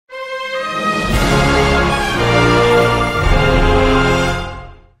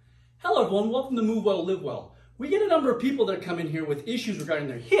Hello and welcome to Move Well, Live Well. We get a number of people that come in here with issues regarding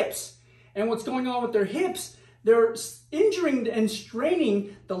their hips. And what's going on with their hips, they're injuring and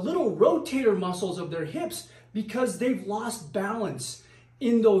straining the little rotator muscles of their hips because they've lost balance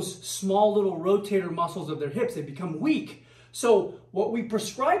in those small little rotator muscles of their hips. They become weak. So what we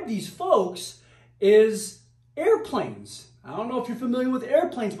prescribe these folks is airplanes. I don't know if you're familiar with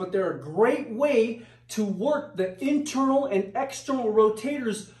airplanes, but they're a great way to work the internal and external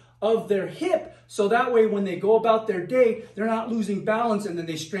rotators of their hip, so that way when they go about their day, they're not losing balance and then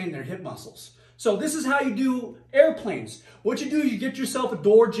they strain their hip muscles. So this is how you do airplanes. What you do, you get yourself a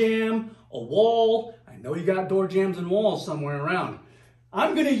door jamb, a wall. I know you got door jambs and walls somewhere around.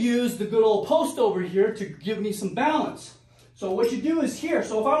 I'm gonna use the good old post over here to give me some balance. So what you do is here,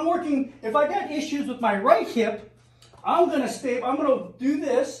 so if I got issues with my right hip, I'm gonna do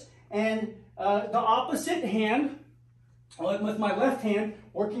this, and the opposite hand, with my left hand,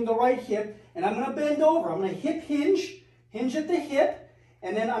 working the right hip, and I'm gonna bend over. I'm gonna hip hinge at the hip,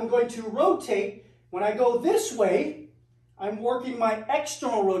 and then I'm going to rotate. When I go this way, I'm working my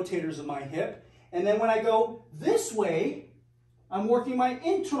external rotators of my hip, and then when I go this way, I'm working my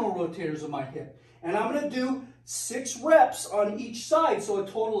internal rotators of my hip. And I'm gonna do 6 reps on each side, so a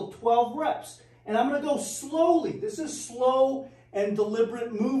total of 12 reps. And I'm gonna go slowly. This is slow and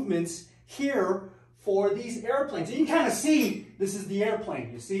deliberate movements here for these airplanes. And you can kind of see, this is the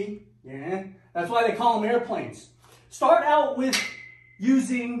airplane, you see? Yeah, that's why they call them airplanes. Start out with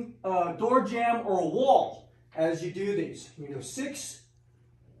using a door jamb or a wall as you do these. You do 6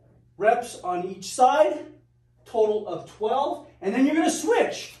 reps on each side, total of 12, and then you're gonna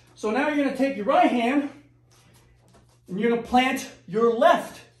switch. So now you're gonna take your right hand and you're gonna plant your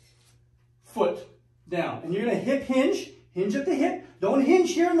left foot down. And you're gonna hip hinge at the hip. Don't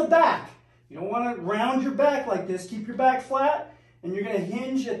hinge here in the back. You don't want to round your back like this. Keep your back flat, and you're going to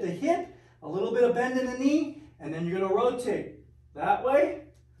hinge at the hip, a little bit of bend in the knee, and then you're going to rotate that way.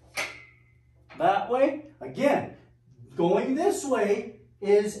 Again, going this way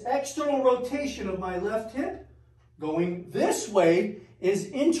is external rotation of my left hip. Going this way is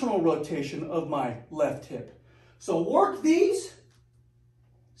internal rotation of my left hip. So work these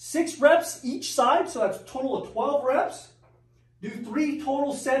 6 reps each side, so that's a total of 12 reps. Do 3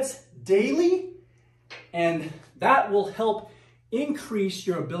 total sets daily, and that will help increase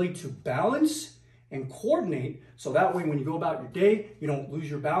your ability to balance and coordinate, so that way when you go about your day, you don't lose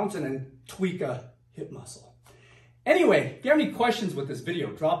your balance and then tweak a hip muscle. Anyway, if you have any questions with this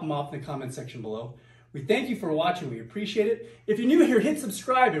video, drop them off in the comment section below. We thank you for watching. We appreciate it. If you're new here, hit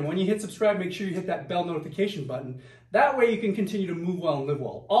subscribe, and when you hit subscribe, make sure you hit that bell notification button. That way you can continue to move well and live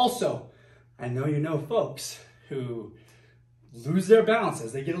well. Also, I know you know folks who lose their balance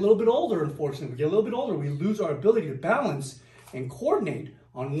as they get a little bit older. Unfortunately, we get a little bit older, we lose our ability to balance and coordinate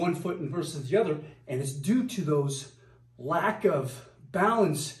on one foot versus the other, and it's due to those lack of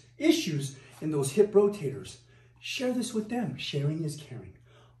balance issues in those hip rotators. Share this with them. Sharing is caring.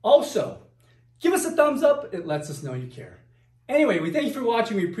 Also, give us a thumbs up. It lets us know you care. Anyway, we thank you for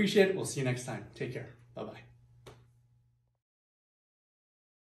watching. We appreciate it. We'll see you next time. Take care. Bye-bye.